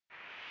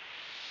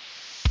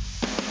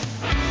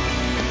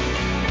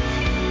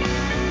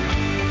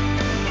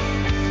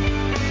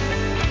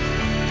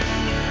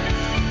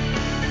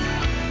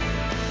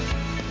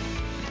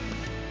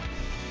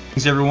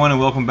Greetings, everyone, and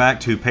welcome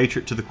back to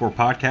Patriot to the Core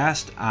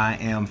podcast. I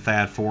am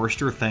Thad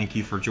Forrester. Thank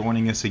you for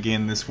joining us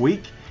again this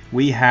week.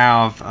 We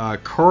have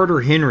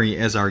Carter Henry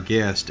as our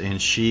guest,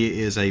 and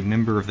she is a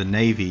member of the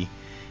Navy.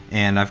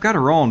 And I've got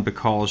her on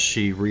because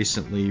she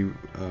recently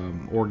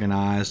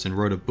organized and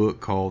wrote a book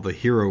called The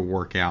Hero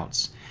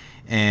Workouts.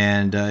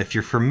 And if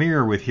you're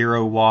familiar with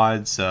Hero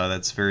WODs,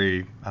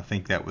 I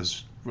think that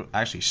was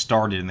actually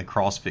started in the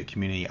CrossFit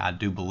community, I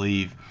do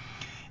believe.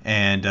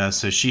 And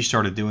so she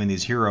started doing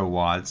these Hero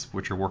WODs,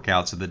 which are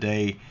workouts of the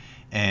day,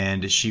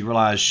 and she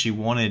realized she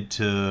wanted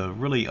to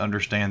really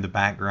understand the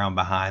background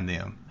behind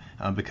them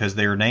because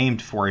they are named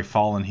for a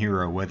fallen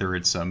hero, whether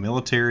it's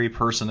military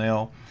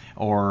personnel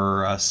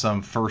or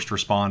some first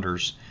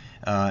responders.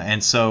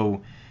 And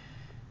so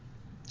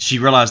she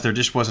realized there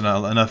just wasn't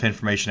enough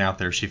information out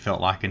there, she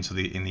felt like, and so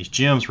in these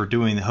gyms were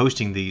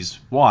hosting these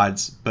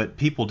WODs, but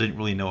people didn't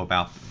really know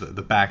about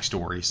the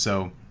backstory.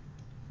 So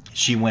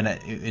she went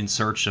in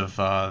search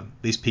of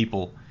these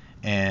people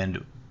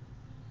and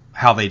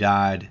how they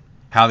died,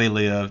 how they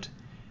lived,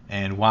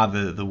 and why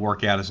the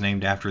workout is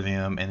named after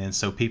them. And then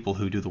so people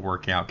who do the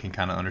workout can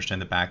kind of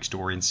understand the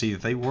backstory and see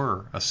that they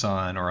were a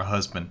son or a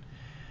husband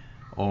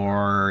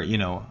or,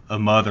 a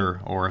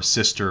mother or a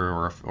sister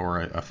or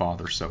a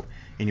father. So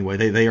anyway,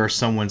 they are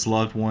someone's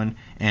loved one,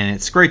 and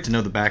it's great to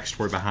know the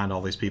backstory behind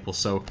all these people.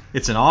 So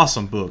it's an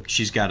awesome book.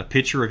 She's got a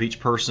picture of each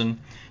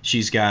person.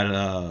 She's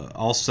got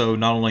also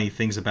not only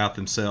things about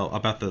themselves,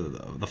 about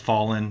the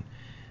fallen,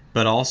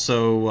 but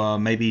also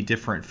maybe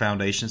different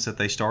foundations that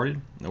they started,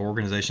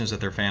 organizations that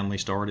their family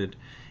started.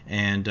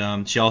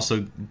 And she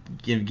also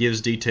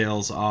gives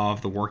details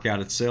of the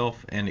workout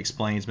itself and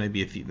explains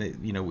maybe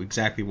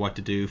exactly what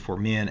to do for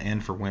men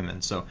and for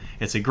women. So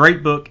it's a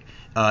great book.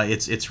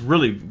 It's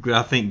really good.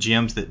 I think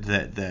gyms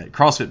that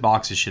CrossFit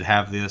boxes should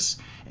have this,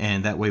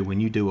 and that way when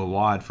you do a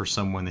WOD for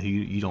someone who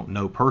you don't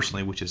know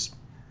personally, which is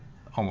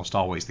almost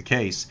always the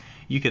case,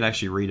 you could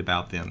actually read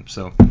about them.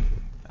 So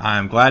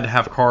I'm glad to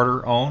have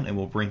Carter on, and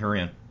we'll bring her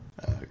in.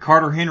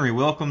 Carter Henry,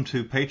 welcome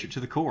to Patriot to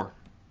the Core.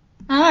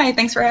 Hi,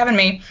 thanks for having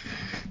me.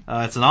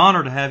 It's an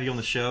honor to have you on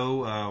the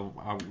show.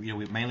 We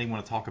mainly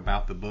want to talk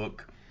about the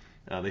book,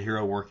 The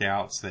Hero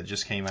Workouts, that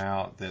just came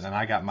out. And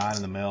I got mine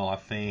in the mail, I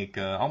think,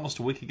 almost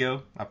a week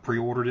ago. I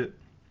pre-ordered it.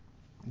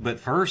 But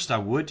first, I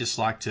would just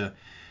like to,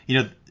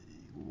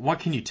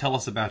 what can you tell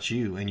us about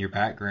you and your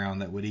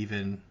background that would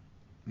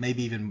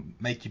maybe even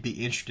make you be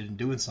interested in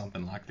doing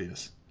something like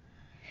this?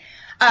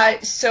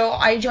 So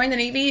I joined the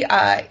Navy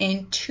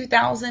in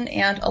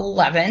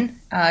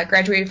 2011,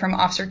 graduated from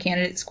Officer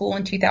Candidate School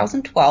in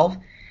 2012,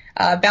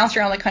 bounced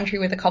around the country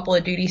with a couple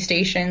of duty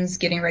stations,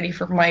 getting ready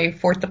for my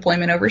 4th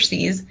deployment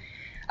overseas.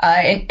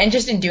 And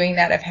just in doing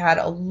that, I've had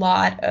a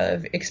lot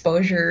of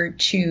exposure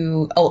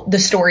to the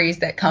stories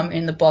that come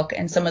in the book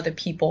and some of the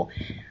people.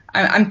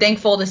 I'm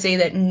thankful to say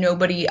that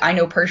nobody I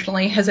know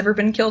personally has ever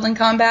been killed in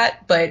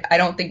combat, but I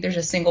don't think there's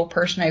a single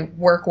person I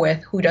work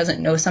with who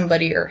doesn't know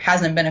somebody or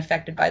hasn't been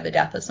affected by the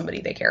death of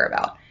somebody they care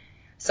about.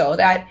 So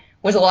that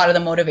was a lot of the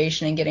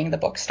motivation in getting the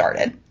book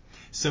started.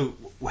 So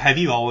have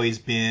you always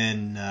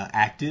been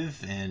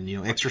active and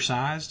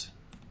exercised?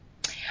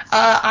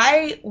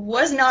 I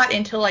was not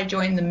until I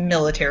joined the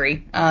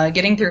military.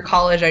 Getting through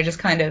college, I just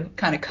kind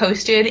of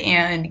coasted,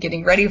 and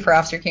getting ready for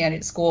Officer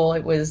Candidate School,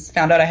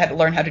 found out I had to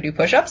learn how to do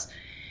push-ups.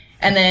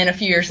 And then a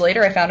few years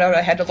later, I found out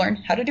I had to learn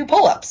how to do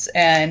pull-ups.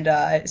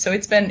 And so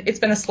it's been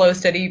a slow,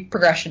 steady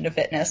progression to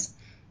fitness.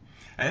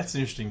 That's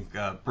interesting.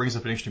 Brings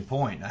up an interesting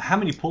point. How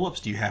many pull-ups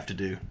do you have to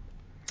do?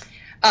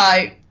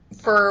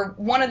 For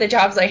one of the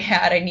jobs I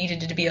had, I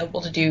needed to be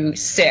able to do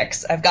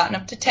 6. I've gotten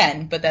up to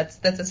 10, but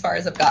that's as far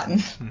as I've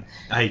gotten.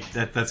 Hey,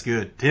 that's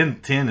good.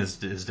 10 is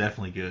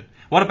definitely good.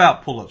 What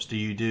about pull-ups? Do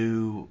you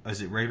do,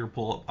 is it regular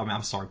pull-up?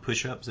 I'm sorry,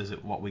 push-ups? Is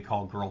it what we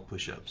call girl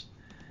push-ups?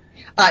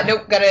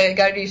 Nope,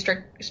 gotta do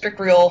strict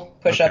real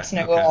push-ups.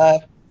 Okay,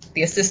 no,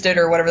 the assisted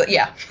or whatever.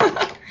 Yeah.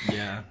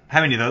 Yeah. How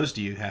many of those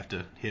do you have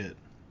to hit?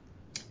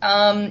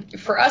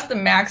 For us, the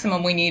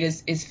maximum we need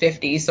is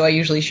 50, so I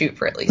usually shoot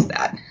for at least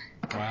that.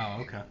 Wow.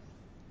 Okay.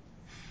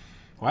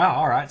 Wow.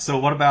 All right. So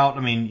what about?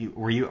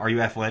 Are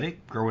you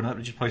athletic growing up?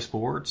 Did you play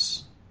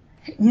sports?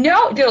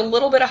 No, did a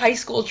little bit of high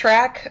school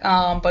track,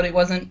 but it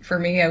wasn't for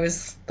me. I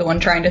was the one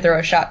trying to throw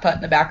a shot put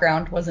in the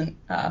background. Was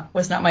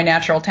not my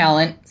natural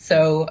talent.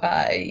 So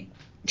I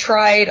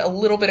tried a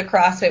little bit of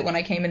CrossFit when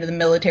I came into the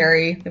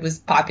military. It was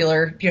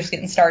popular, just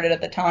getting started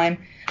at the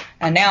time.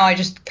 And now I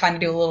just kind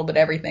of do a little bit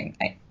of everything.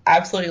 I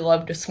absolutely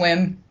love to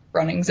swim.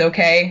 Running's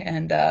okay,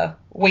 and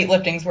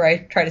weightlifting's where I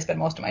try to spend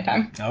most of my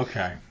time.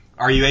 Okay.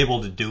 Are you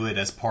able to do it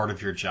as part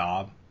of your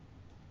job?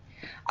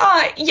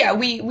 Yeah,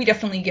 we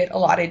definitely get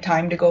allotted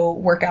time to go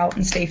work out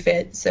and stay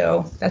fit,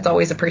 so that's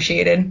always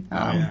appreciated.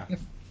 Yeah.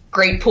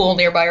 Great pool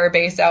nearby our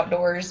base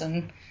outdoors,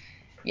 and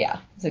yeah,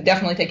 so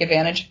definitely take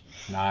advantage.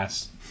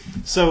 Nice.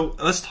 So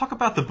let's talk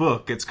about the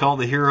book. It's called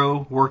The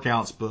Hero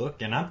Workouts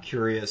Book, and I'm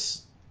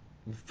curious,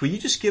 will you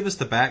just give us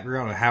the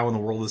background of how in the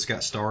world this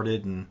got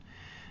started, and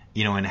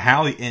and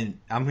how, and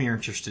I'm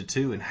interested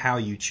too in how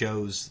you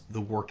chose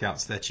the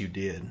workouts that you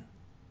did.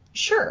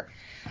 Sure.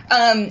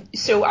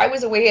 So I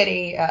was away at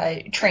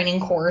a training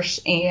course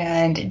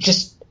and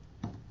just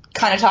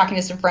kind of talking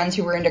to some friends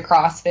who were into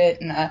CrossFit,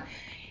 and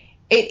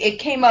it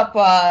came up.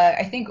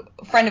 I think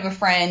a friend of a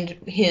friend,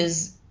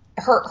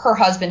 her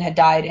husband had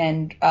died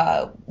and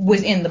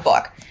was in the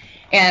book.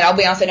 And I'll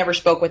be honest, I never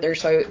spoke with her,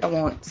 so I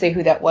won't say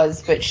who that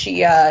was. But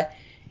she,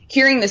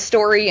 hearing the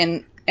story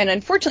and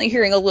unfortunately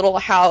hearing a little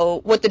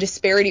what the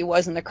disparity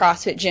was in the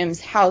CrossFit gyms,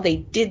 how they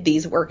did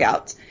these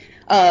workouts.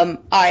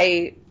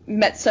 I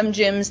met some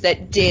gyms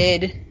that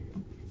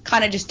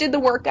just did the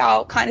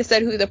workout, kind of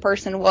said who the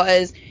person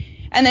was,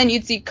 and then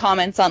you'd see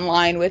comments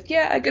online with,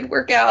 yeah, good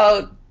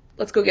workout,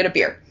 let's go get a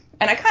beer.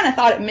 And I kind of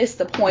thought it missed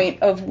the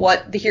point of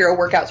what the hero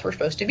workouts were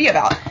supposed to be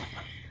about.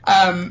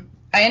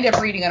 I ended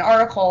up reading an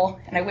article,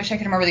 and I wish I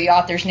could remember the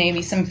author's name.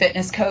 He's some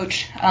fitness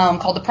coach,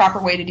 called The Proper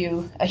Way to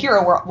Do a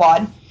Hero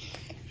WOD.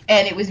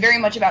 And it was very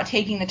much about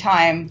taking the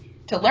time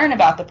to learn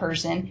about the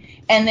person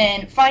and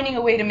then finding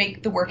a way to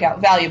make the workout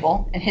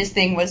valuable. And his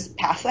thing was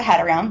pass the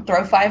hat around,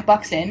 throw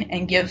 $5 in,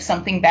 and give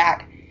something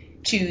back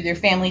to their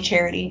family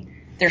charity,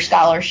 their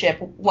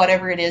scholarship,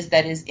 whatever it is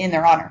that is in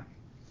their honor.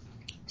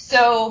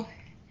 So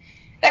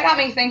that got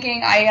me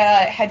thinking.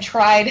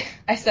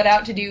 I set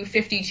out to do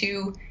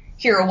 52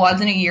 hero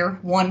WODs in a year,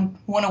 one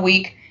a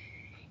week,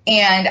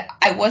 and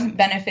I wasn't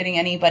benefiting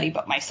anybody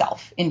but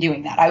myself in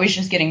doing that. I was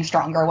just getting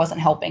stronger. I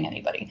wasn't helping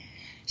anybody.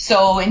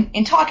 So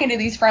in talking to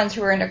these friends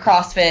who were into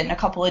CrossFit and a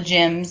couple of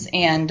gyms,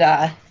 and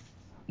I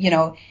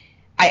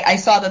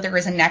saw that there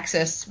was a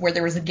nexus where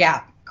there was a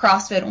gap.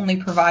 CrossFit only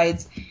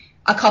provides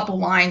a couple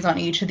lines on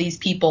each of these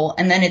people,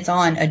 and then it's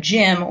on a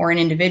gym or an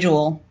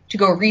individual to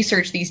go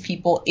research these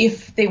people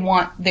if they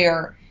want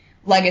their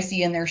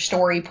legacy and their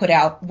story put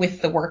out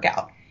with the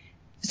workout.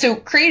 So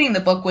creating the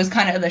book was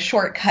kind of the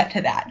shortcut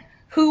to that.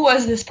 Who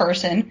was this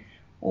person?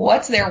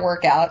 What's their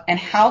workout? And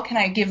how can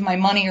I give my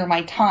money or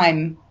my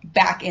time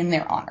back in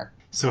their honor?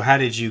 So how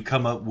did you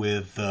come up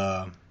with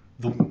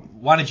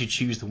why did you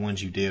choose the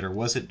ones you did, or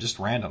was it just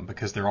random?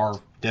 Because there are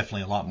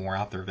definitely a lot more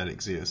out there that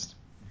exist.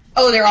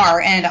 Oh, there are,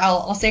 and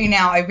I'll say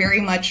now I very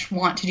much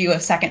want to do a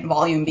second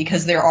volume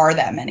because there are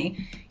that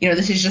many.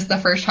 This is just the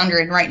first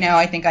 100. Right now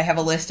I think I have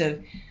a list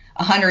of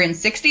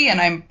 160,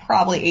 and I'm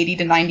probably 80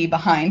 to 90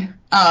 behind.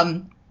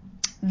 I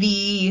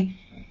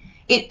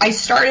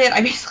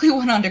basically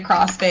went on to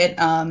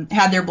CrossFit,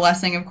 had their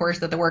blessing, of course,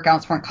 that the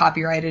workouts weren't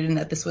copyrighted and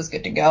that this was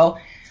good to go.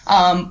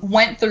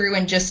 Went through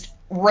and just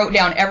wrote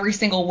down every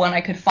single one I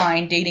could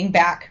find dating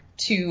back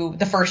to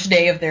the first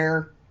day of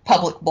their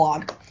public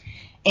blog.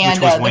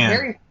 And which was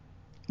when?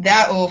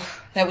 That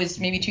was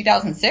maybe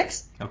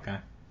 2006. Okay.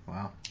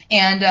 Wow.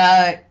 And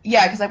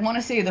because I want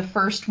to say the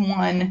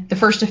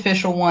first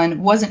official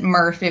one wasn't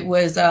Murph, it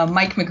was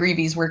Mike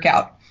McGreevy's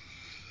workout.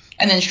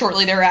 And then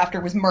shortly thereafter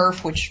was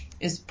Murph, which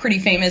is pretty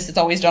famous. It's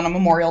always done on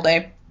Memorial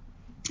Day.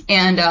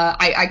 And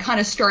I kind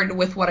of started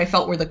with what I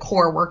felt were the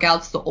core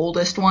workouts, the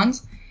oldest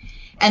ones.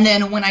 And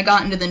then when I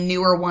got into the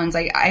newer ones,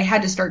 I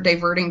had to start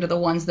diverting to the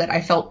ones that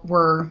I felt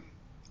were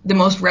the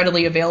most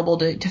readily available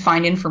to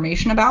find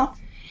information about.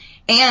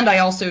 And I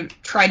also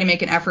tried to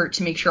make an effort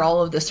to make sure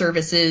all of the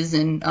services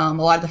and a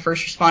lot of the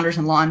first responders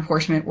and law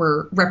enforcement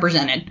were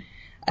represented.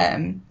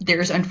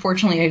 There's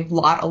unfortunately a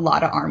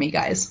lot of Army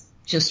guys,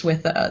 just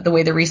with the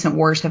way the recent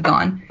wars have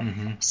gone.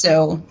 Mm-hmm.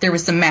 So there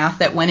was some math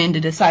that went into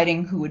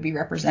deciding who would be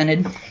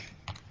represented.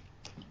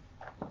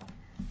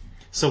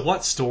 So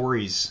what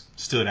stories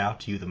stood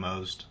out to you the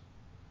most?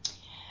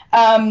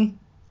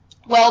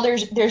 Well,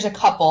 there's a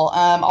couple.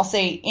 I'll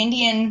say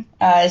Indian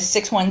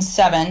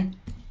 617.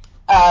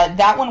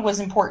 That one was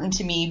important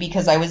to me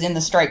because I was in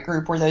the strike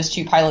group where those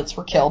two pilots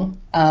were killed.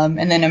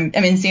 And then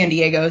I'm in San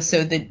Diego,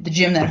 so the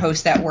gym that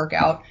hosts that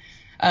workout,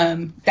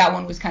 that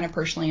one was kind of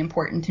personally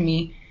important to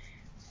me.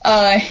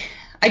 I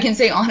can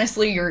say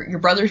honestly, your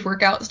brother's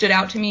workout stood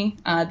out to me.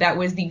 That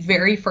was the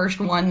very first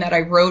one that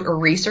I wrote or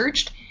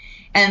researched.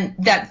 And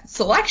that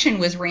selection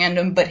was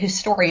random, but his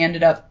story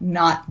ended up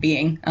not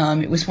being.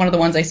 It was one of the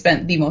ones I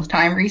spent the most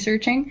time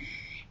researching.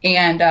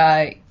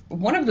 And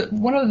one of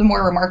the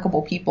more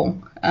remarkable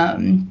people.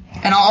 And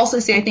I'll also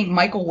say I think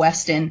Michael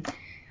Weston,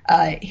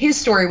 his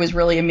story was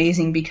really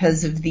amazing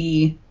because of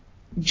the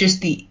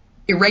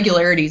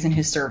irregularities in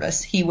his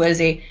service. He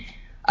was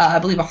I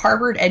believe a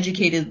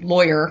Harvard-educated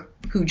lawyer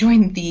who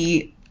joined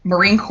the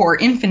Marine Corps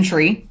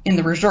infantry in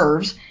the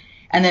reserves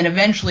and then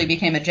eventually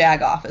became a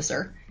JAG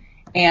officer.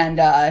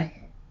 And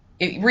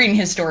reading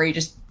his story,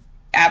 just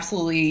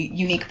absolutely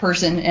unique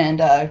person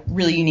and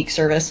really unique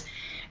service.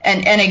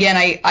 And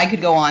again, I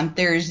could go on.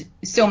 There's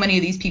so many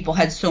of these people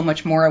had so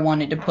much more I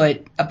wanted to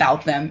put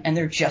about them, and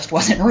there just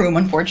wasn't room,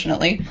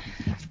 unfortunately.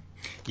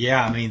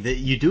 Yeah, I mean,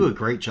 you do a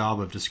great job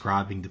of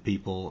describing the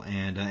people,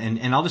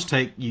 and I'll just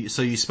take you.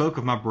 So you spoke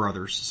of my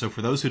brothers. So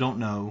for those who don't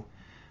know,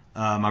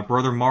 my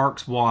brother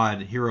Mark's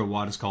WOD, Hero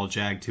WOD, is called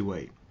JAG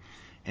 28.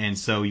 And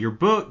so your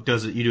book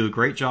you do a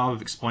great job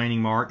of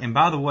explaining Mark. And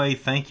by the way,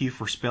 thank you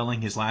for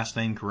spelling his last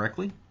name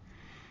correctly.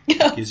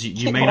 Because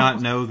you may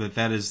not know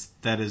that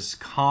is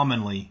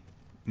commonly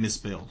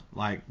misspelled,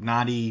 like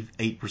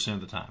 98%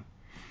 of the time.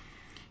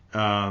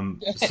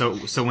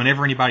 So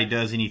whenever anybody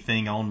does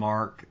anything on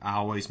Mark, I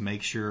always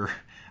make sure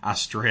I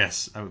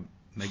stress,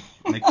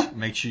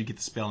 make sure you get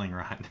the spelling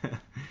right.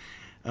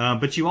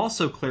 But you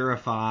also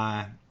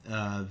clarify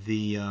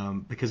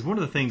because one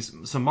of the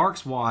things, so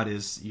Mark's WOD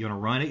is you're going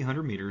to run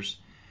 800 meters,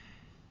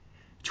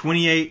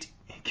 28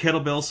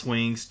 kettlebell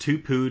swings, 2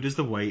 pood is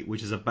the weight,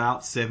 which is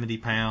about 70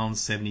 pounds,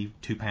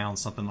 72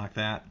 pounds, something like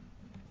that.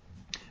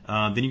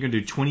 Then you're going to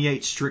do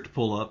 28 strict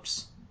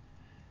pull-ups,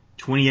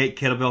 28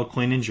 kettlebell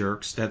clean and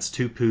jerks, that's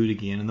 2 pood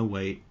again in the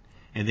weight,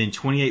 and then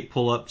 28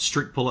 pull-ups,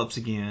 strict pull-ups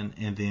again,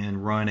 and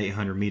then run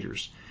 800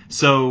 meters.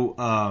 So,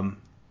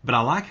 but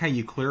I like how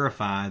you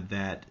clarified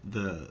that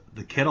the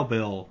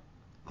kettlebell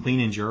clean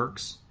and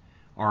jerks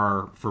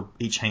are for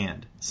each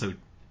hand. So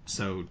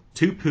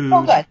 2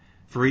 pood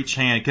for each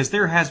hand, because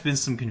there has been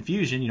some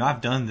confusion. You know,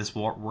 I've done this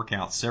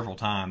workout several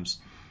times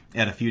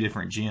at a few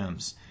different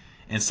gyms,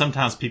 and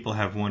sometimes people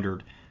have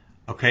wondered,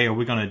 okay, are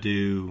we going to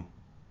do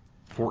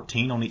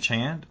 14 on each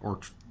hand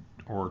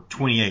or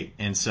 28?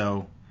 And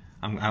so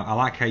I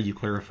like how you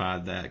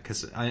clarified that,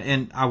 because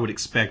I would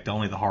expect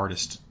only the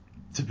hardest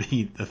to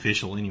be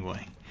official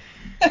anyway.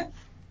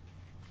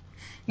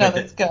 No,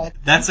 that's good.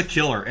 That's a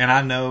killer, and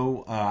I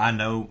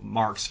know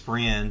Mark's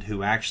friend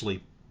who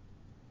actually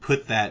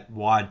put that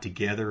WOD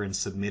together and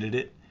submitted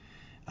it.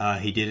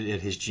 He did it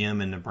at his gym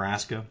in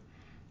Nebraska,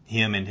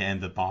 him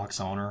and the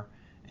box owner,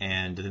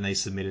 and then they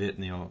submitted it,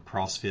 and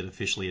CrossFit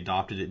officially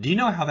adopted it. Do you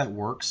know how that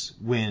works?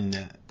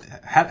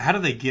 How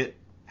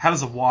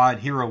does a WOD,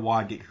 Hero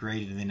WOD, get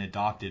created and then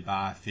adopted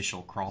by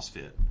official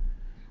CrossFit?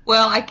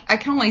 Well, I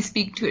can only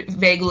speak to it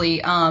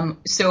vaguely.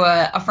 So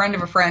a friend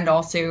of a friend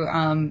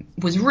also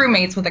was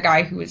roommates with a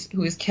guy who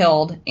was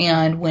killed,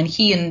 and when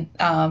he and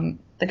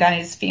the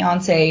guy's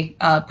fiance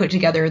put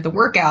together the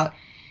workout,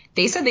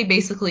 they said they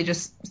basically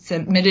just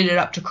submitted it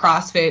up to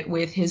CrossFit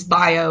with his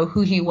bio,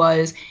 who he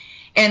was,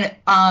 and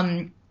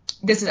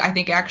this is, I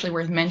think, actually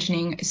worth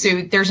mentioning.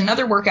 So there's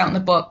another workout in the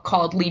book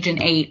called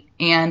Legion 8,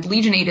 and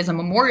Legion 8 is a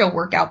memorial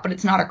workout, but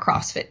it's not a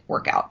CrossFit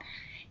workout.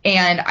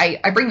 And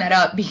I bring that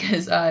up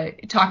because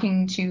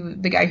talking to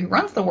the guy who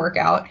runs the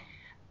workout,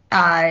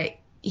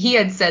 he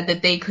had said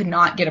that they could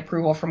not get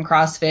approval from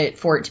CrossFit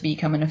for it to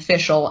become an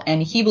official,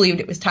 and he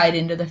believed it was tied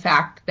into the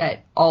fact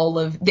that all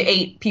of the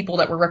 8 people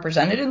that were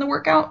represented in the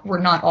workout were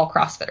not all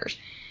CrossFitters.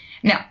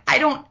 Now, I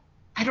don't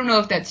know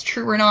if that's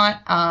true or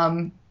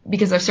not,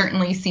 because I've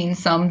certainly seen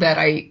some that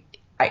I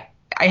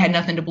had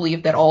nothing to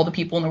believe that all the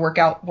people in the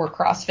workout were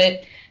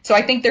CrossFit. So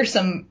I think there's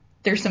some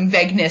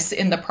vagueness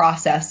in the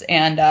process,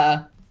 and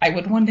I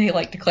would one day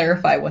like to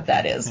clarify what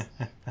that is.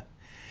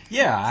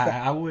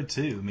 Yeah, I would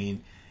too. I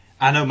mean,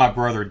 I know my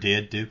brother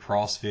did do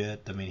CrossFit.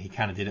 I mean, he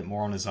kind of did it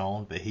more on his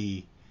own, but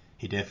he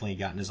definitely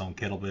got in his own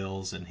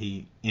kettlebells, and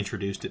he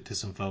introduced it to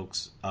some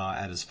folks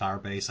at his fire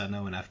base, I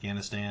know, in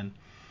Afghanistan.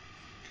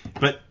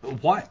 But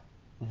what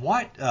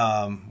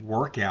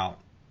workout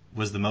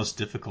was the most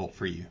difficult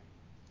for you?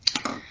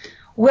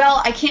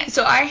 Well, I can't.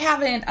 So I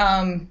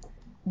haven't.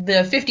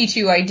 The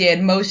 52 I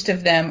did, most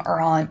of them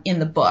are in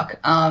the book.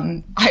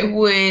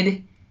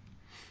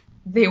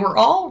 They were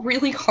all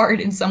really hard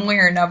in some way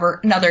or another.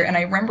 And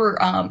I remember,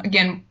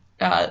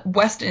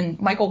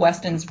 Michael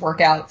Weston's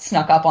workout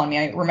snuck up on me.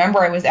 I remember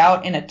I was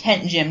out in a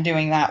tent gym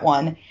doing that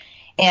one,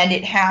 and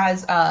it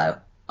has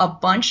a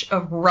bunch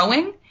of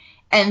rowing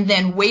and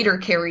then waiter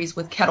carries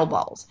with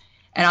kettlebells.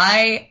 And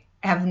I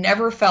have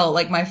never felt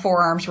like my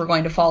forearms were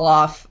going to fall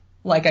off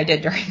like I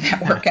did during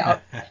that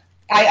workout.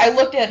 I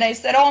looked at it and I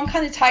said, I'm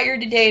kind of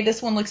tired today.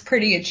 This one looks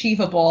pretty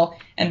achievable.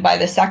 And by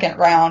the second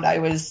round, I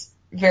was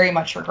very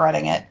much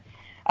regretting it.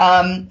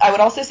 I would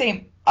also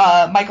say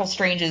Michael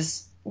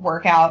Strange's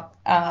workout,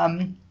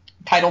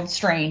 titled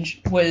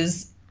Strange,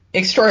 was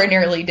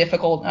extraordinarily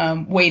difficult.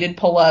 Weighted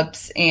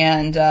pull-ups,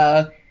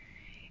 and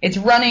it's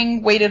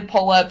running, weighted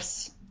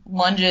pull-ups,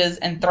 lunges,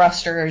 and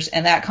thrusters.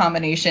 And that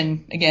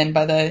combination, again,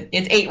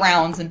 it's 8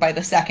 rounds, and by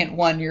the second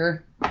one,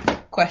 you're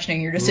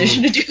questioning your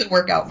decision to do the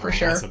workout for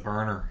sure. That's a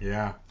burner,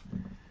 yeah.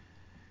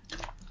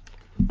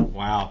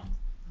 Wow.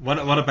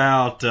 What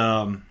about?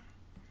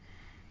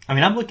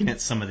 I'm looking at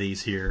some of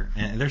these here,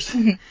 and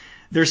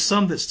there's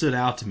some that stood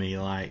out to me,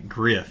 like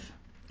Griff.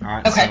 All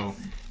right. Okay.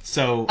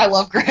 So I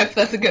love Griff.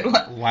 That's a good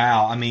one.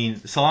 Wow. I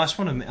just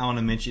want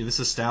to mention, this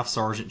is Staff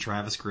Sergeant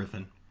Travis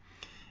Griffin,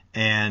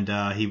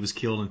 and he was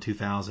killed in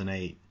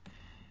 2008.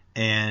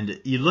 And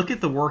you look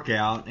at the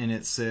workout, and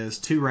it says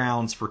 2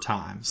 rounds for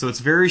time. So it's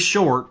very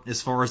short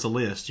as far as the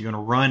list. You're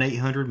going to run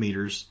 800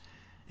 meters,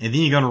 and then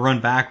you're going to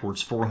run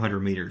backwards 400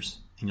 meters,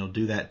 and you'll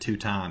do that 2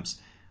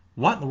 times.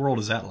 What in the world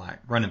is that like,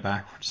 running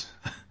backwards?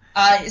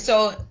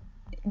 So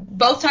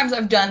both times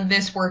I've done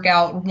this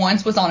workout,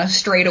 once was on a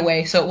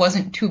straightaway, so it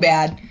wasn't too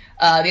bad.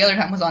 The other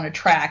time was on a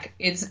track.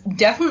 It's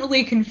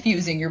definitely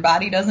confusing. Your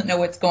body doesn't know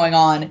what's going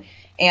on.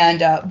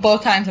 And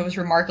both times I was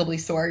remarkably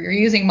sore. You're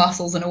using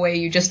muscles in a way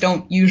you just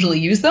don't usually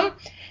use them.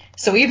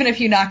 So even if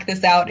you knock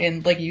this out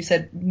in, like you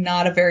said,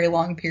 not a very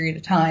long period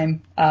of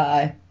time,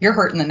 you're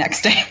hurting the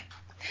next day.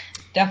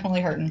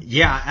 definitely hurting.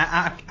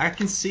 Yeah, I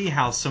can see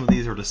how some of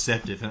these are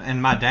deceptive.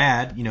 And my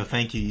dad,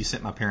 thank you. You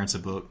sent my parents a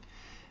book.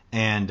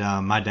 And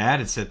my dad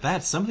had said,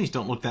 "Dad, some of these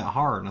don't look that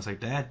hard." And I was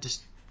like, "Dad,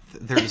 just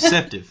they're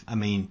deceptive. I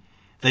mean,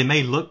 they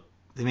may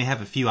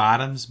have a few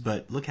items,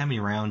 but look how many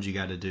rounds you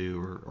got to do,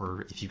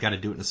 or if you've got to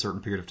do it in a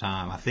certain period of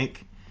time. I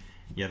think,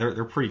 yeah,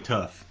 they're pretty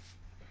tough."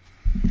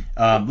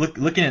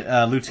 Looking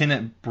at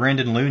Lieutenant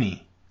Brendan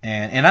Looney,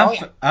 and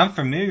I'm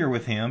familiar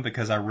with him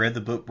because I read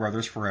the book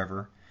Brothers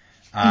Forever.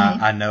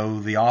 I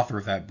know the author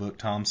of that book,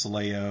 Tom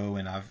Saleo,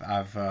 and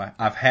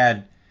I've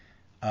had.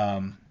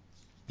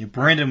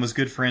 Brendan was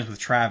good friends with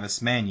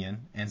Travis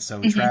Manion, and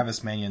so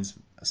Travis Manion's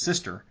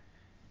sister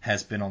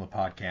has been on the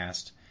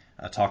podcast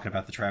talking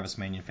about the Travis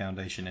Manion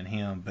Foundation and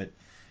him. But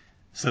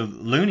so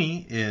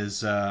Looney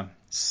is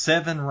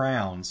 7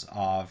 rounds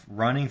of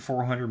running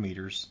 400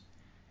 meters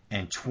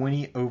and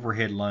 20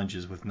 overhead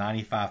lunges with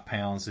 95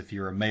 pounds if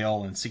you're a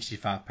male and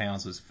 65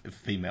 pounds as a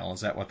female.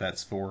 Is that what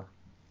that's for?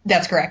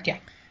 That's correct, yeah.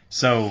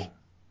 So,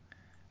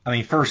 I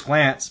mean, first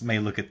glance may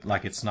look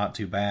like it's not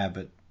too bad,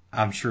 but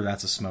I'm sure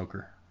that's a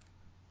smoker.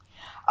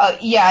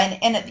 Yeah,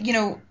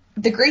 and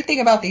the great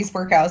thing about these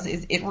workouts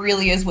is it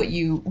really is what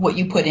you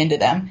put into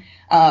them.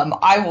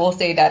 I will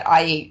say that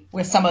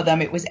with some of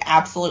them, it was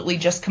absolutely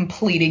just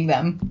completing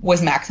them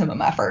was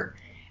maximum effort.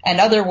 And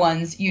other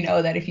ones,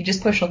 that if you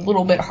just push a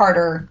little bit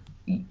harder,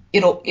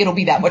 it'll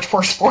be that much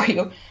worse for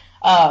you.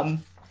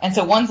 And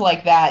so ones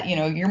like that,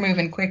 you're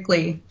moving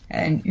quickly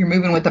and you're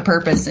moving with a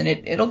purpose, and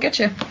it'll get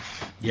you.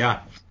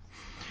 Yeah.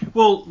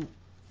 Well,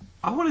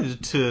 I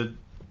wanted to.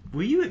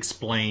 Will you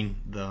explain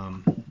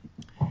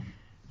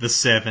the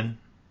 7?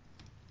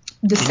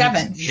 The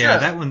 7, sure. Yeah,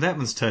 that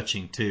one's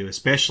touching too,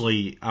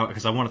 especially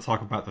because I want to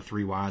talk about the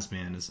 3 wise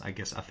men. I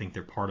think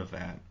they're part of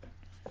that.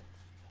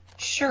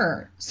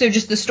 Sure. So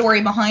just the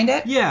story behind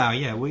it?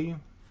 Yeah, will you?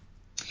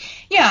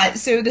 Yeah,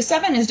 so the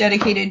 7 is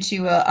dedicated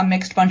to a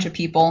mixed bunch of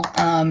people,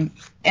 and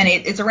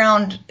it's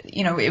around,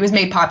 it was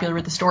made popular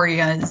with the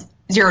story as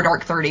Zero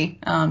Dark 30,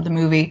 the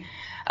movie,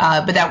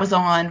 but that was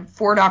on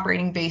Forward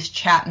Operating Base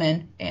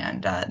Chapman,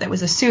 and that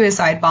was a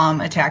suicide bomb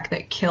attack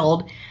that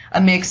killed a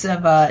mix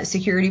of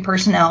security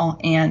personnel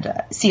and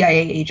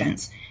CIA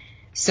agents.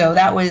 So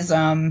that was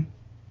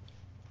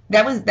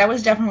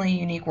definitely a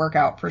unique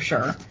workout for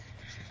sure.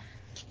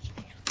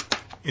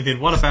 And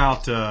then what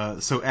about,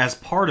 so as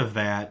part of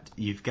that,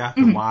 you've got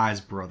the Wise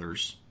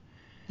brothers.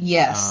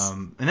 Yes.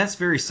 And that's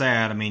very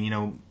sad. I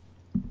mean,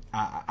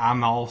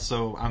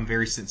 I'm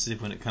very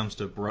sensitive when it comes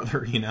to a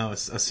brother, a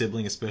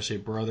sibling, especially a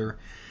brother.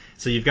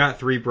 So you've got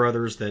 3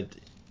 brothers that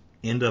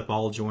end up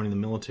all joining the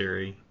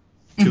military.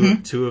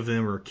 Two of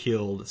them are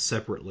killed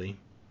separately.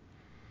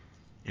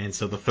 And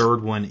so the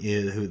third one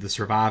who the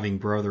surviving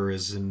brother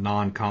is in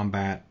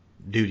non-combat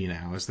duty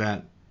now. Is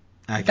that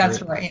accurate?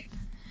 That's right.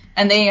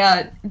 And they,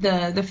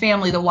 the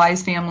family, the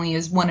Wise family,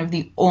 is one of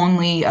the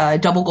only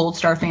double Gold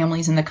Star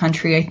families in the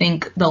country. I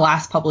think the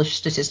last published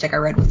statistic I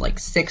read was like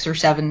 6 or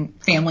 7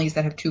 families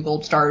that have 2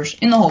 Gold Stars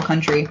in the whole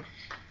country.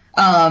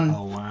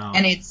 Oh wow!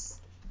 And it's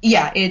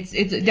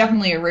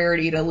definitely a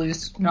rarity to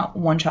lose not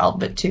 1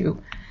 child but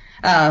 2.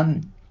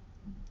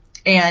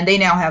 And they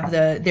now have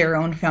their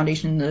own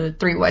foundation, the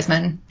 3 Wise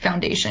Men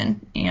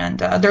Foundation, and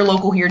they're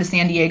local here to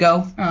San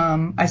Diego.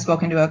 I've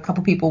spoken to a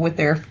couple people with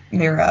their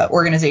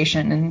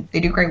organization, and they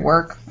do great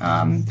work.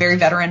 Very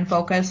veteran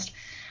focused.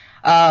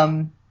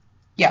 So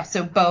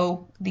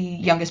Bo, the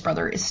youngest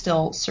brother, is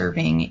still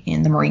serving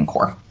in the Marine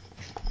Corps.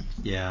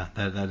 Yeah,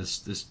 that is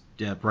just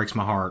it breaks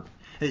my heart.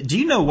 Do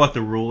you know what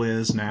the rule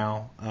is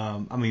now?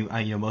 I mean,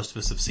 most of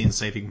us have seen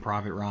Saving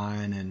Private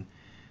Ryan,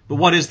 but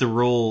what is the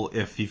rule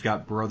if you've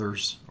got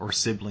brothers or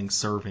siblings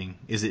serving?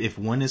 Is it if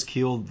one is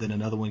killed, then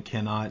another one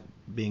cannot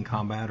be in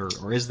combat,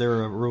 or is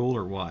there a rule,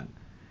 or what?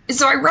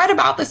 So I read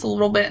about this a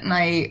little bit, and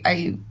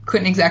I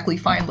couldn't exactly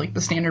find like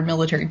the standard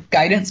military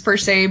guidance per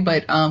se,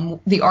 but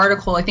the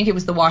article, I think it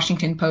was the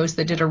Washington Post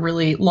that did a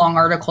really long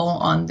article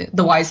on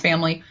the Wise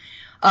family.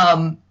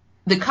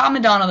 The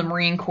commandant of the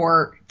Marine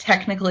Corps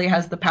technically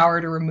has the power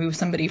to remove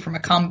somebody from a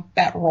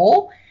combat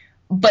role,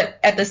 but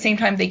at the same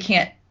time they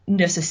can't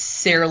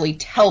necessarily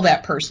tell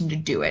that person to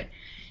do it.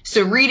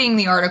 So reading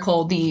the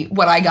article,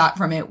 what I got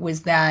from it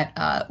was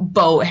that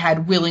Bo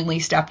had willingly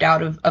stepped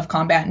out of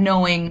combat,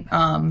 knowing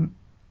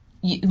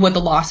what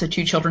the loss of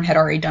 2 children had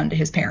already done to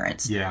his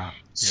parents. Yeah.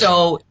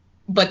 So,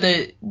 but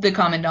the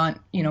commandant,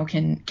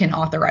 can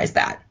authorize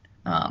that.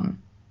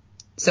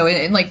 So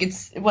it's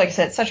like I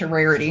said, it's such a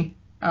rarity.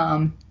 It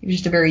was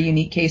just a very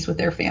unique case with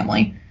their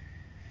family.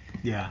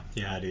 Yeah,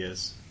 it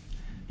is.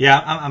 Yeah,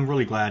 I'm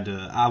really glad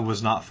I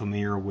was not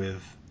familiar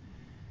with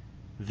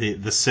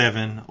the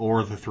 7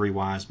 or the 3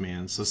 wise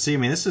men. So see, I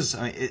mean, this is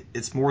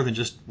it's more than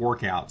just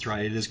workouts,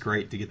 right? It is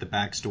great to get the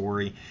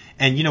backstory.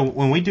 And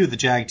when we do the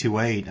JAG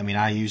 2.8, I mean,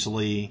 I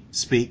usually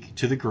speak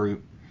to the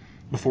group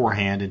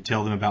beforehand and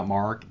tell them about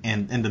Mark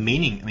and the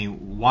meaning. I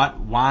mean,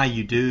 why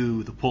you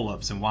do the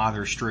pull-ups and why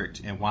they're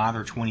strict and why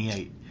they're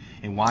 28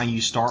 and why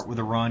you start with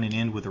a run and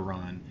end with a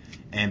run.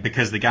 And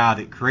because the guy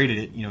that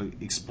created it,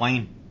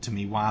 explained to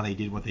me why they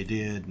did what they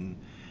did,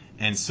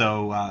 And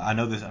so I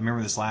know this. I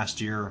remember this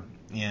last year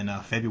in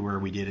February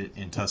we did it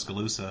in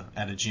Tuscaloosa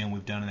at a gym.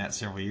 We've done that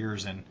several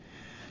years, and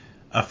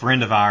a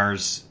friend of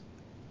ours,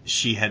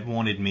 she had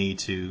wanted me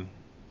to,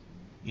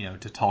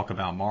 to talk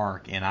about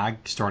Mark, and I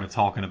started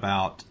talking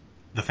about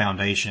the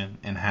foundation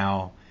and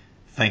how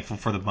thankful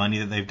for the money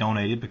that they've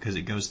donated because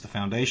it goes to the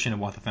foundation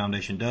and what the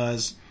foundation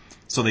does.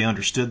 So they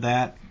understood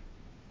that,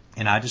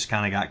 and I just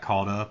kind of got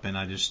caught up, and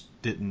I just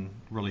didn't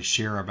really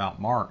share about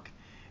Mark.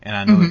 And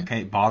I know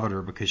it bothered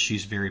her because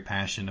she's very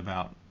passionate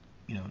about,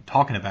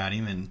 talking about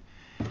him,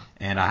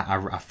 and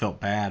I felt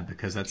bad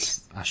because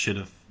I should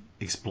have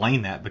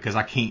explained that because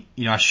I can't,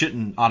 I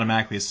shouldn't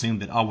automatically assume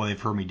that, oh, well,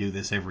 they've heard me do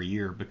this every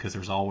year because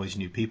there's always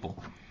new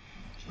people.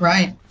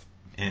 Right.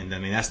 And I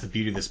mean, that's the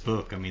beauty of this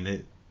book. I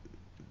mean,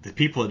 the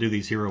people that do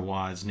these hero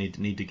wides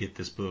need to get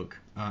this book.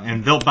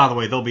 And by the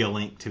way, there'll be a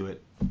link to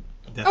it.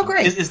 Definitely. Oh,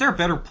 great. Is there a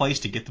better place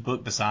to get the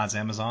book besides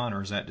Amazon,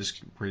 or is that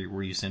just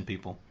where you send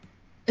people?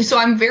 So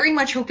I'm very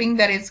much hoping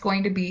that it's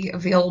going to be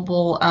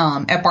available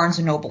at Barnes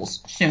 &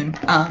 Nobles soon.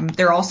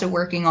 They're also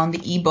working on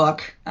the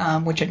ebook,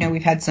 which I know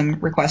we've had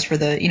some requests for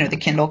the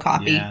Kindle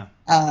copy. Yeah.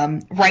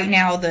 Right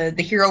now, the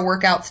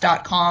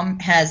heroworkouts.com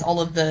has all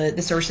of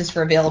the sources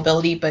for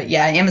availability, but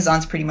yeah,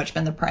 Amazon's pretty much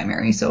been the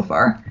primary so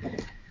far.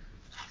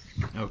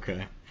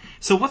 Okay.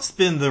 So what's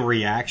been the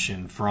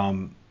reaction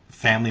from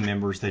family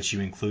members that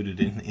you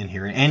included in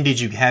here? And did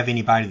you have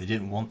anybody that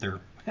didn't want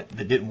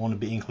to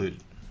be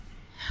included?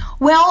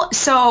 Well,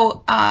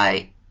 so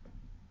I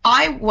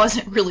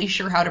wasn't really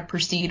sure how to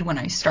proceed when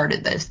I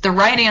started this. The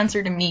right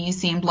answer to me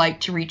seemed like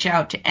to reach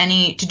out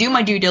to do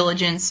my due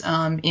diligence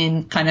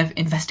in kind of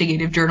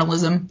investigative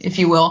journalism, if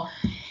you will,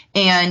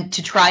 and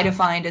to try to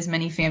find as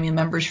many family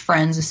members,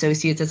 friends,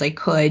 associates as I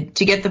could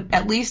to get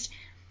at least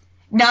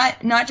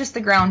not just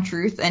the ground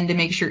truth and to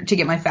make sure to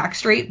get my facts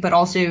straight, but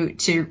also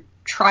to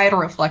try to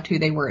reflect who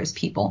they were as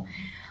people.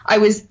 I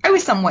was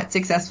somewhat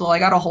successful. I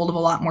got a hold of a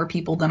lot more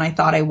people than I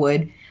thought I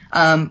would.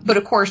 But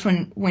of course,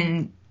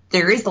 when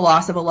there is the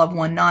loss of a loved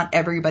one, not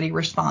everybody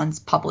responds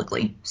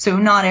publicly. So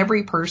not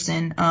every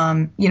person,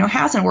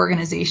 has an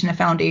organization, a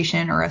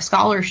foundation, or a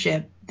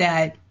scholarship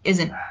that is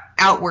an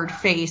outward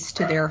face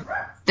to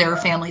their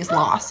family's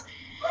loss.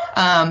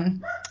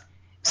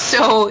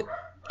 So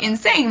in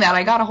saying that,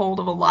 I got a hold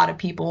of a lot of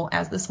people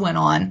as this went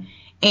on.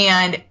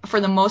 And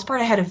for the most part,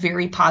 I had a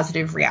very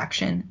positive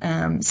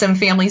reaction. Some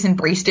families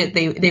embraced it.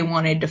 They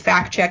wanted to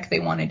fact check.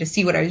 They wanted to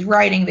see what I was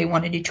writing. They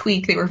wanted to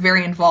tweak. They were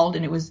very involved,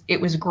 and it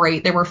was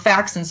great. There were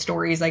facts and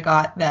stories I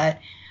got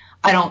that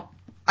I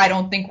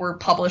don't think were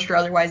published or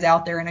otherwise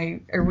out there, and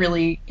I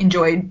really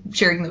enjoyed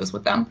sharing those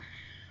with them.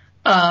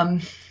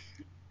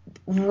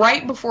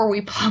 Right before we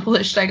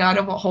published, I got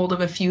a hold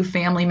of a few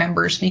family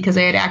members because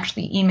I had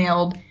actually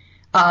emailed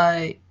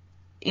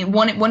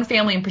one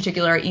family in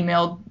particular. I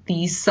emailed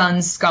the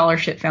Sons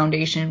Scholarship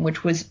Foundation,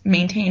 which was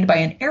maintained by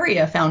an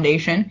area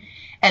foundation,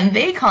 and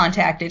they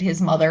contacted his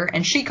mother,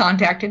 and she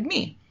contacted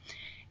me.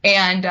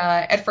 And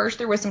at first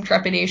there was some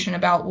trepidation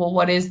about, well,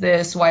 what is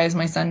this? Why is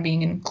my son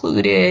being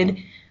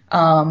included?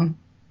 Wanting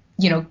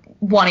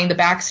the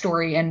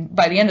backstory. And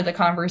by the end of the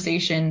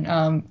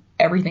conversation,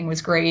 everything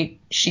was great.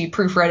 She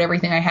proofread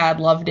everything I had,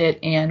 loved it,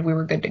 and we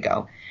were good to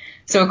go.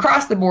 So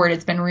across the board,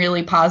 it's been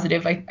really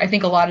positive. I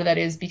think a lot of that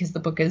is because the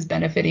book is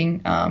benefiting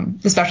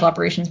the Special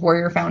Operations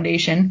Warrior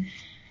Foundation.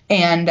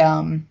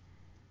 And,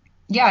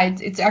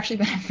 it's actually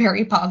been a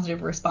very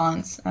positive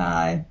response.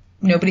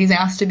 Nobody's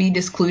asked to be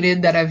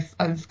discluded that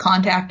I've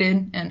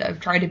contacted, and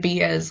I've tried to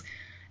be as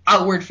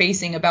outward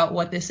facing about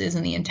what this is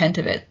and the intent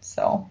of it.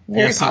 So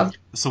very positive.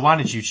 So why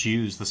did you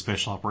choose the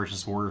Special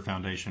Operations Warrior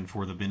Foundation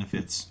for the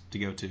benefits to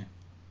go to?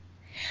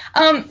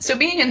 So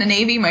being in the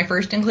Navy, my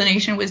first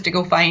inclination was to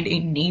go find a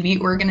Navy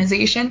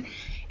organization,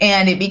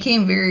 and it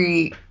became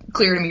very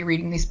clear to me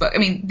reading these books. I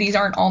mean, these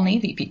aren't all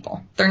Navy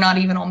people. They're not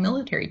even all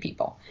military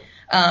people.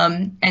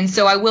 And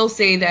so I will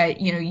say that,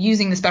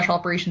 using the Special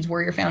Operations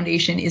Warrior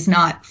Foundation is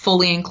not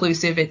fully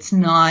inclusive. It's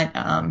not,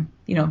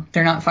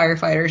 they're not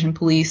firefighters and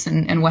police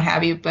and what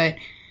have you, but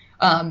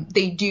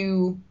they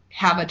do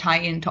have a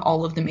tie-in to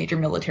all of the major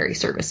military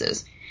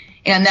services.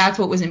 And that's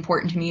what was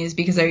important to me, is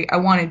because I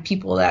wanted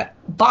people that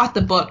bought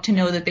the book to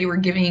know that they were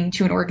giving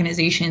to an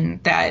organization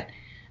that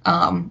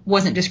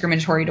wasn't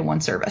discriminatory to one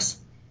service.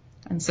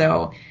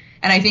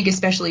 And I think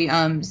especially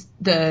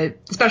the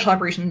Special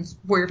Operations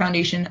Warrior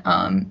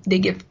Foundation, they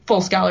give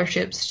full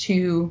scholarships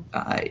to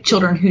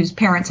children whose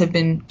parents have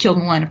been killed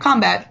in the line of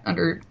combat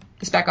under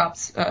the Spec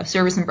Ops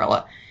service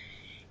umbrella.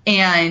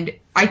 And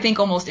I think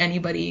almost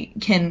anybody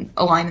can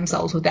align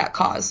themselves with that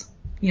cause.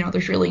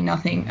 There's really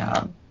nothing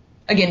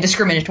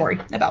discriminatory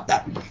about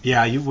that.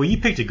 Yeah, you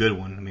picked a good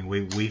one. I mean,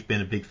 we've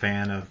been a big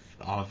fan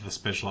of the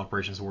Special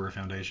Operations Warrior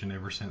Foundation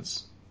ever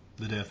since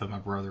the death of my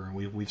brother, and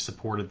we've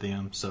supported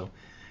them. So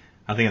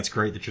I think it's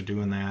great that you're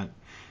doing that.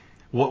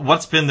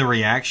 What's been the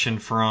reaction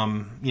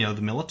from the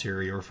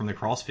military or from the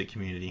CrossFit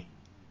community?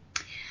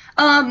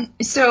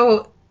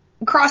 So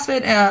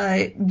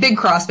CrossFit, big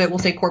CrossFit, we'll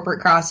say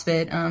corporate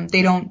CrossFit,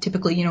 they don't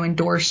typically,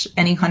 endorse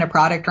any kind of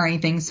product or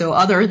anything. So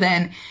other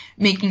than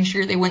making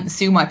sure they wouldn't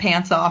sue my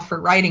pants off for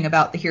writing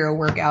about the hero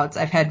workouts,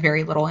 I've had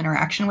very little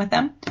interaction with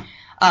them.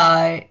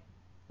 I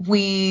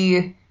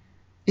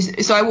think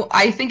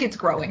it's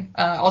growing.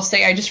 I'll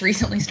say I just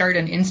recently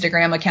started an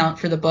Instagram account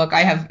for the book.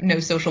 I have no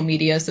social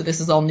media, so this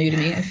is all new to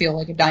me. I feel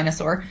like a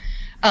dinosaur.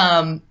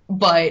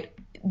 But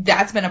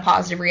that's been a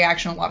positive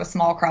reaction. A lot of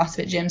small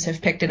CrossFit gyms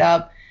have picked it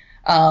up.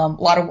 A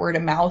lot of word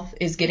of mouth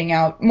is getting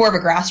out, more of a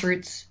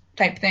grassroots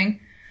type thing.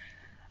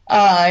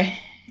 And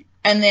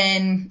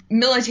then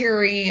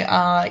military, you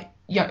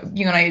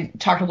and I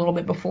talked a little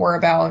bit before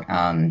about,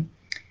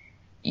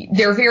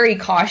 they're very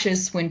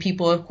cautious when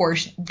people, of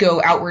course,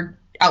 go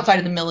outside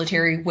of the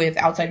military with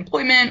outside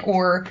employment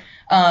or,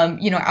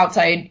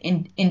 outside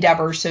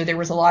endeavors. So there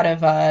was a lot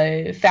of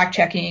fact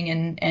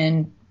checking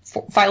and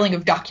filing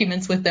of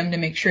documents with them to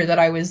make sure that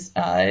I was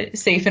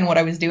safe in what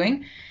I was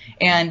doing.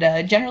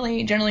 And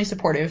generally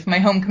supportive. My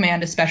home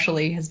command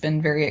especially has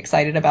been very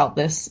excited about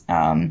this.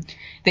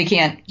 They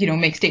can't,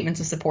 make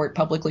statements of support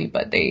publicly,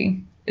 but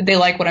they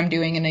like what I'm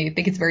doing and they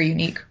think it's very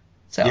unique.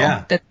 So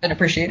that's been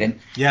appreciated.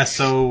 Yeah.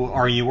 So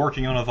are you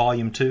working on a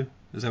volume 2?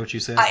 Is that what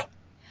you said?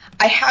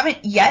 I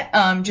haven't yet.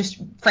 Just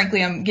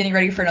frankly, I'm getting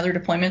ready for another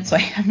deployment, so I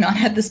have not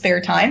had the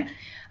spare time.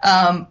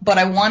 But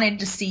I wanted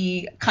to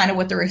see kind of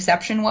what the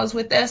reception was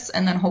with this.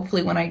 And then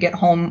hopefully when I get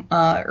home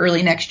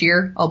early next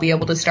year, I'll be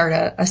able to start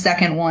a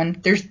second one.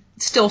 There's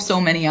still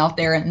so many out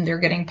there and they're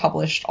getting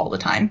published all the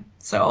time.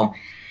 So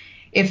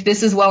if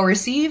this is well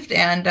received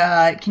and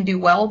can do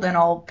well, then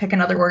I'll pick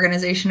another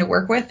organization to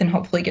work with and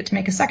hopefully get to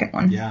make a second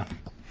one. Yeah.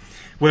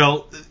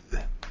 Well,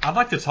 I'd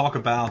like to talk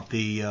about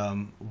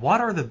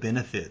what are the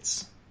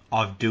benefits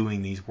of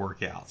doing these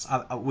workouts.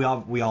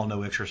 We all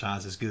know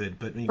exercise is good,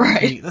 but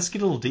right. Let's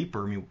get a little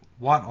deeper.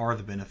 What are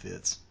the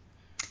benefits?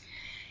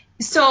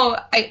 So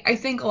I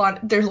think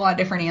there's a lot of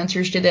different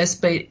answers to this,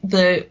 but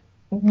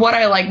what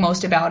I like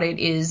most about it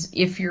is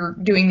if you're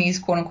doing these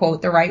quote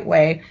unquote the right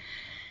way,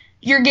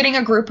 you're getting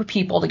a group of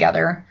people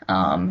together.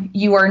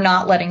 You are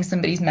not letting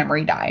somebody's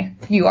memory die.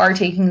 You are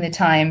taking the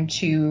time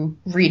to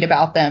read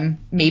about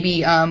them.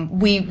 Maybe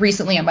we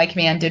recently at my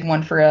command did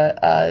one for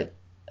a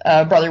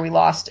brother we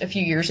lost a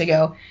few years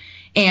ago,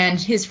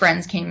 and his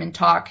friends came and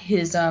talked.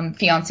 His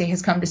fiance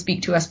has come to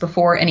speak to us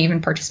before and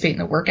even participate in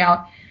the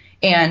workout.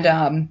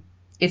 And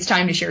it's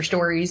time to share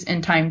stories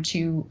and time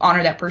to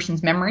honor that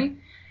person's memory,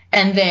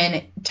 and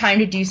then time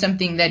to do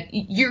something that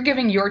you're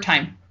giving your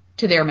time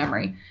to their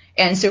memory.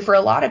 And so for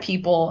a lot of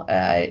people,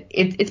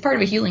 it's part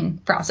of a healing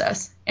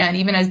process. And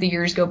even as the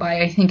years go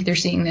by, I think they're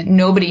seeing that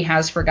nobody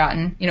has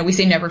forgotten. We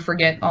say never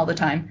forget all the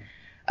time.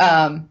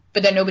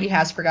 But that nobody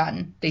has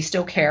forgotten. They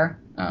still care.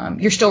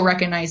 You're still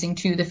recognizing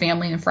to the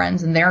family and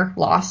friends and their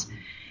loss.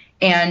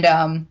 And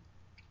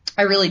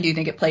I really do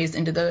think it plays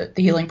into the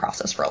healing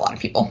process for a lot of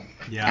people.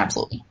 Yeah.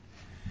 Absolutely.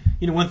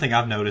 One thing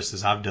I've noticed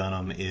as I've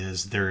done them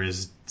is there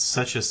is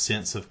such a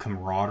sense of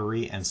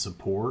camaraderie and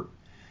support.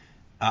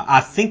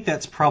 I think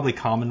that's probably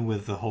common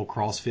with the whole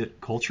CrossFit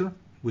culture.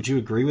 Would you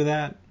agree with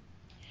that?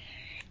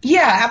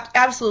 Yeah,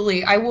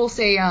 absolutely. I will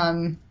say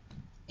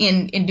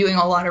in doing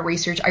a lot of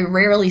research, I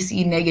rarely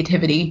see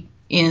negativity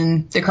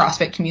in the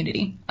CrossFit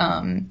community.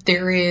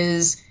 There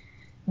is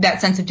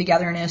that sense of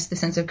togetherness, the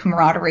sense of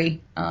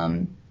camaraderie,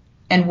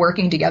 and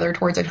working together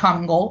towards a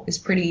common goal is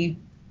pretty,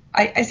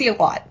 I see a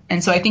lot.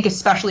 And so I think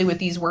especially with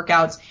these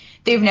workouts,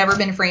 they've never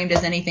been framed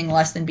as anything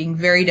less than being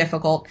very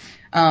difficult.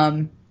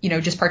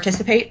 Just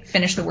participate,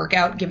 finish the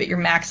workout, give it your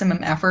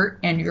maximum effort,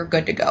 and you're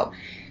good to go.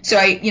 So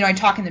I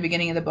talk in the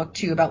beginning of the book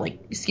too about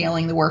like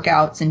scaling the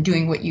workouts and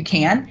doing what you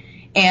can.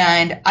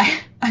 And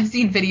I've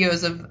seen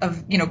videos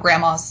of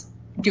grandmas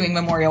doing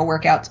memorial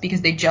workouts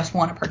because they just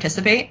want to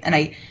participate. And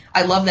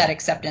I love that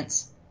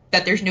acceptance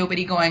that there's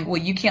nobody going,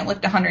 well, you can't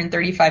lift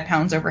 135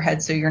 pounds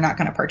overhead, so you're not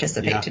going to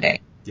participate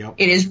today. Yep.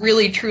 It is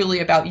really, truly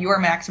about your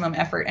maximum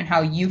effort and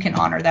how you can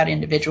honor that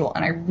individual.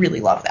 And I really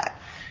love that.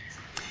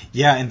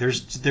 Yeah, and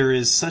there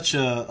is such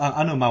a.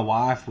 I know my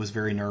wife was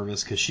very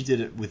nervous because she did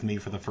it with me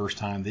for the first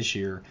time this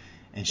year,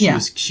 and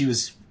she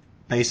was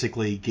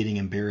basically getting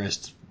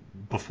embarrassed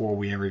before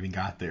we ever even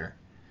got there,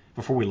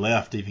 before we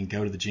left to even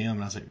go to the gym.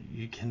 And I was like,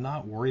 you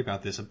cannot worry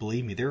about this.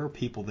 Believe me, there are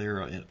people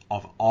there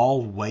of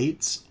all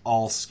weights,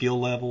 all skill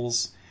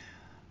levels,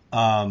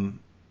 all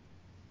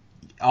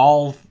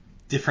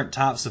different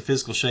types of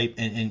physical shape,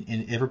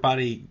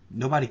 and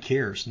nobody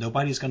cares.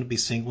 Nobody's going to be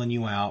singling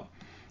you out.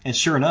 And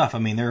sure enough,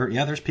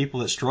 there's people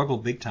that struggle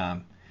big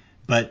time,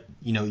 but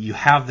you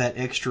have that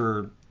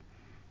extra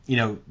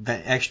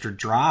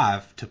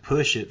drive to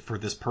push it for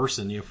this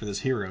person, for this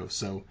hero.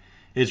 So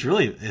it's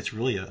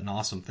really an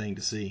awesome thing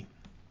to see.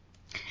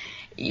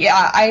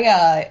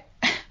 Yeah,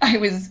 I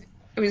was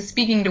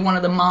speaking to one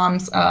of the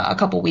moms a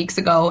couple weeks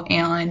ago,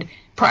 and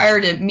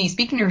prior to me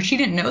speaking to her, she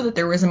didn't know that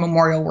there was a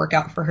memorial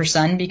workout for her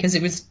son because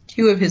it was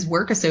 2 of his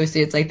work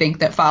associates, I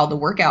think, that filed the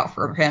workout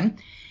for him.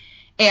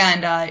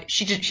 And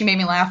she made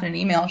me laugh in an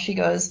email. She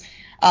goes,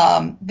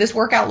 this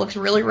workout looks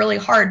really, really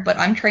hard, but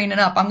I'm training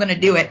up. I'm going to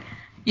do it.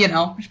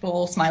 just a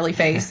little smiley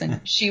face.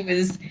 And she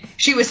was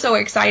so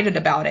excited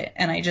about it.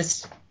 And I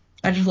just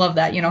love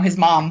that, his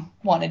mom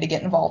wanted to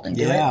get involved and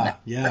do it. And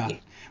yeah.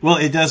 Well,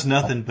 it does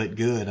nothing but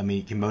good. I mean,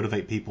 it can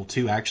motivate people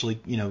to actually,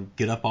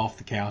 get up off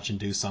the couch and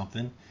do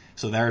something.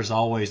 So there's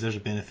a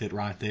benefit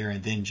right there.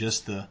 And then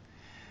just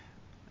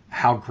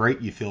how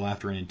great you feel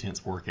after an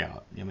intense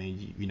workout. I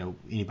mean,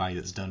 anybody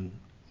that's done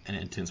an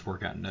intense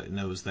workout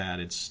knows that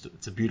it's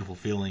a beautiful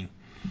feeling.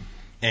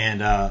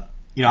 And I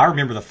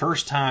remember the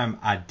first time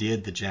I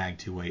did the Jag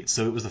 2-weight.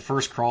 So it was the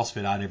first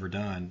CrossFit I'd ever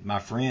done. My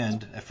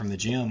friend from the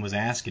gym was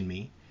asking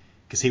me,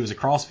 because he was a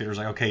CrossFitter, was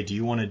like, okay, do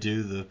you want to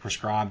do the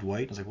prescribed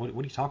weight? I was like, what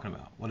are you talking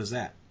about? What is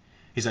that?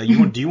 He's like,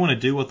 do you want to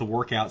do what the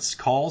workout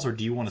calls, or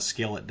do you want to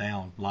scale it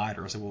down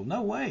lighter? I said, well,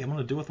 no way. I'm going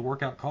to do what the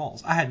workout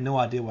calls. I had no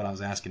idea what I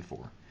was asking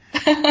for.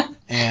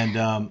 And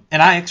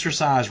I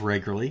exercise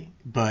regularly,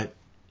 but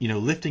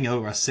lifting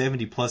over a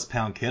 70+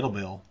 pound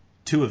kettlebell,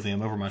 2 of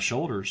them over my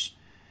shoulders,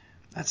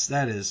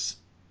 that is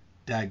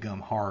dadgum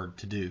hard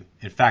to do.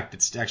 In fact,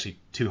 it's actually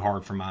too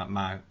hard for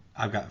my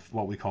I've got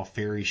what we call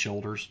fairy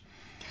shoulders.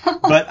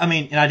 But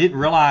and I didn't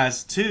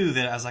realize too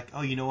that I was like,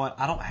 oh, you know what?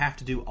 I don't have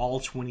to do all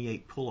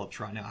 28 pull-ups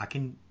right now. I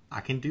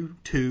can do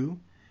 2.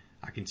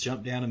 I can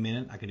jump down a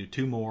minute. I can do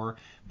 2 more.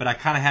 But I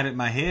kind of had it in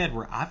my head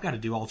where I've got to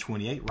do all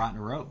 28 right in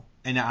a row.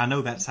 And I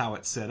know that's how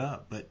it's set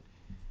up. But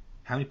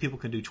how many people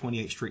can do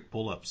 28 strict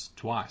pull-ups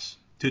twice,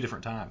 2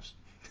 different times?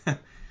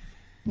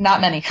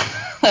 Not many.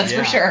 That's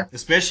for sure.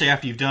 Especially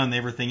after you've done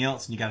everything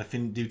else and you got to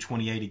do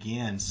 28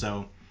 again.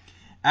 So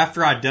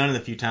after I'd done it a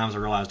few times, I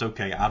realized,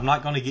 okay, I'm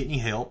not going to get any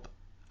help.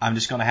 I'm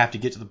just going to have to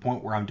get to the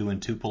point where I'm doing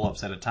 2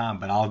 pull-ups at a time,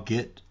 but I'll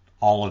get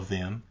all of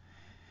them.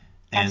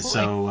 And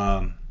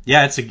Absolutely.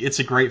 So, it's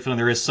a great feeling.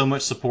 There is so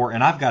much support,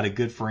 and I've got a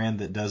good friend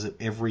that does it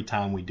every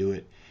time we do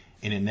it,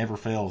 and it never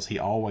fails. He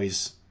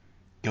always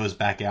goes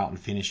back out and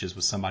finishes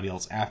with somebody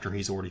else after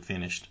he's already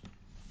finished.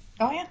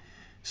 Oh yeah.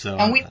 So,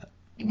 and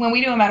when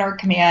we do them at our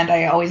command,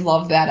 I always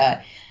love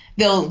that.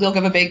 They'll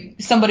give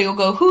somebody will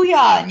go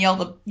hoo-yah and yell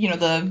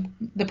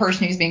the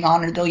person who's being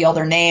honored. They'll yell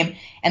their name,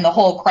 and the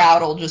whole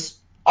crowd will just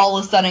all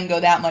of a sudden go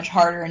that much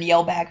harder and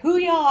yell back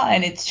hoo-yah,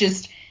 and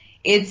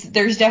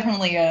there's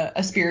definitely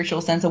a spiritual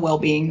sense of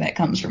well-being that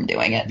comes from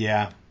doing it.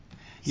 Yeah.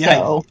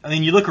 So,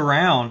 you look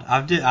around.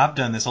 I've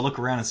done this. I look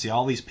around and see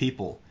all these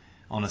people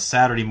on a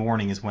Saturday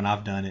morning is when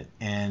I've done it,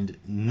 and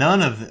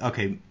none of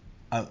them,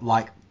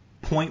 like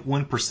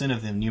 0.1%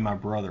 of them knew my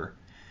brother,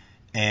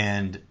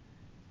 and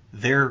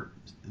they're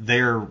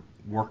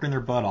working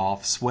their butt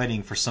off,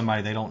 sweating for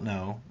somebody they don't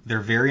know.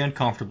 They're very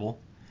uncomfortable.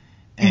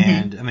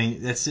 And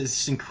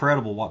it's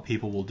incredible what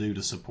people will do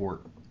to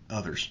support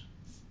others.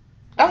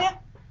 Oh yeah,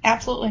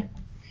 absolutely.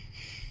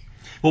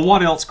 Well,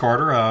 what else,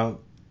 Carter?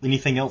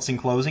 Anything else in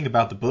closing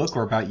about the book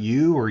or about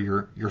you or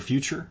your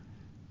future?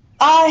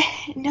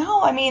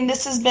 No,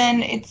 this has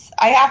been,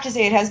 I have to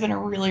say it has been a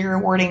really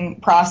rewarding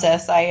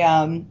process.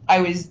 I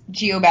was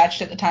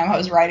geo-batched at the time I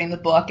was writing the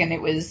book, and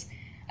it was,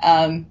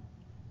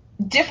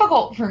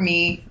 difficult for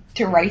me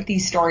to write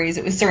these stories.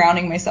 It was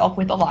surrounding myself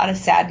with a lot of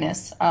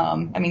sadness.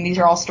 These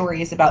are all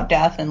stories about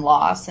death and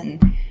loss,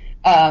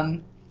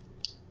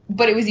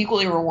 but it was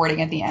equally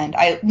rewarding at the end.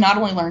 I not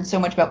only learned so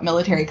much about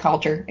military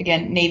culture,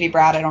 again, Navy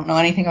brat, I don't know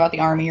anything about the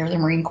Army or the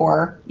Marine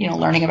Corps,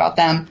 learning about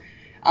them,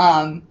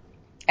 and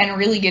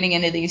really getting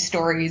into these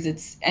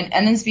stories. And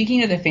then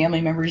speaking to the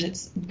family members,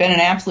 it's been an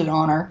absolute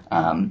honor.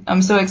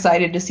 I'm so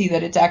excited to see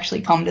that it's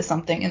actually come to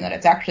something and that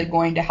it's actually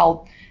going to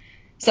help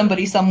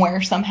somebody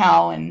somewhere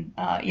somehow and,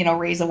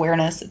 raise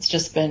awareness. It's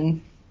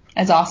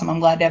awesome. I'm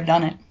glad to have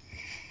done it.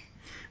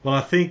 Well,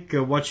 I think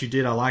what you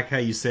did, I like how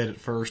you said at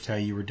first how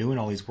you were doing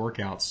all these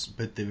workouts,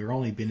 but they were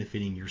only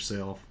benefiting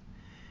yourself.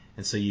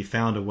 And so you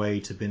found a way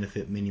to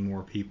benefit many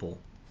more people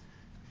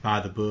by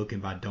the book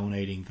and by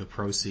donating the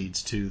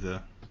proceeds to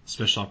the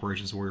Special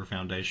Operations Warrior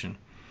Foundation.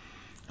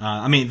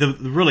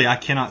 Really, I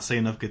cannot say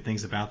enough good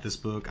things about this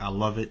book. I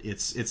love it.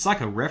 It's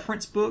like a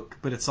reference book,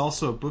 but it's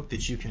also a book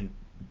that you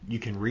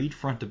can read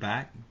front to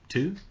back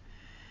too.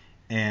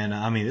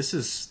 And this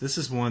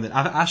is one that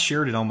I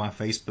shared it on my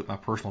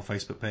personal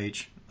Facebook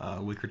page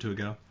a week or two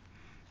ago,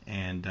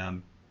 and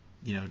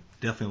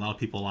definitely a lot of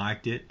people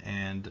liked it,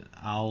 and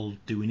I'll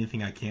do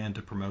anything I can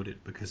to promote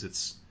it because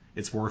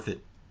it's worth it,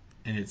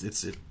 and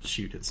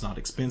it's not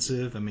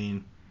expensive.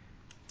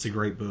 It's a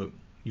great book.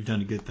 You've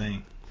done a good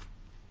thing.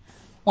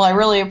 Well, I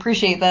really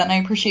appreciate that, and I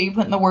appreciate you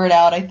putting the word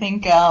out. I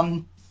think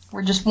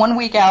we're just 1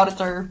 week out. It's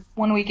our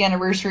 1 week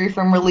anniversary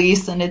from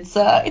release, and it's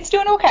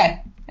doing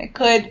okay. It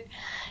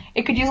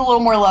could use a little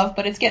more love,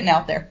 but it's getting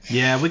out there.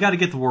 Yeah, we got to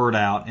get the word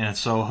out, and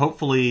so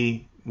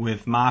hopefully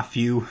with my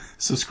few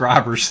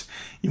subscribers,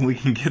 we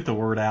can get the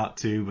word out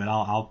too. But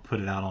I'll put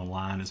it out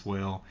online as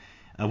well.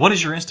 What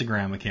is your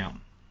Instagram account?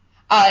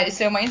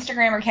 So my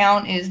Instagram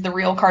account is The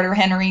Real Carter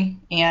Henry,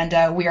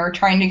 and we are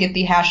trying to get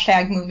the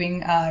hashtag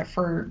moving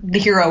for the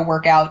hero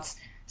workouts.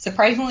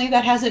 Surprisingly,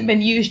 that hasn't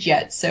been used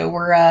yet, so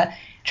we're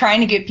trying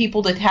to get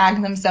people to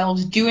tag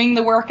themselves doing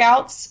the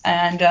workouts,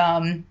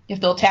 and if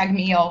they'll tag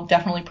me, I'll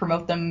definitely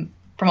promote them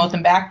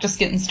back. Just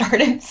getting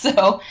started,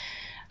 so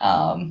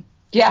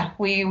Yeah,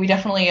 we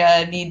definitely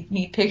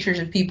need pictures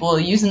of people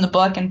using the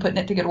book and putting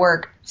it to good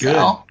work. Good,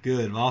 So.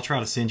 good. Well, I'll try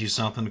to send you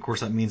something. Of course,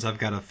 that means I've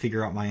got to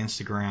figure out my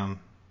Instagram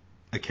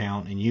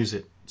account and use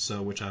it.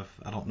 So, which I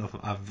don't know if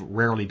I've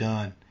rarely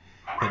done,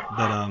 but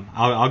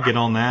I'll get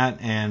on that.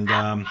 And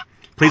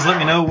please let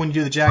me know when you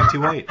do the Jag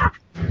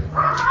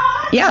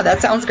 2.8. Yeah,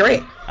 that sounds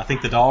great. I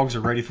think the dogs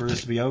are ready for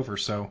this to be over.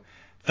 So,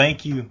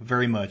 thank you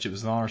very much. It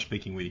was an honor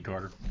speaking with you,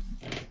 Carter.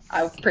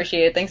 I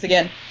appreciate it. Thanks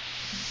again.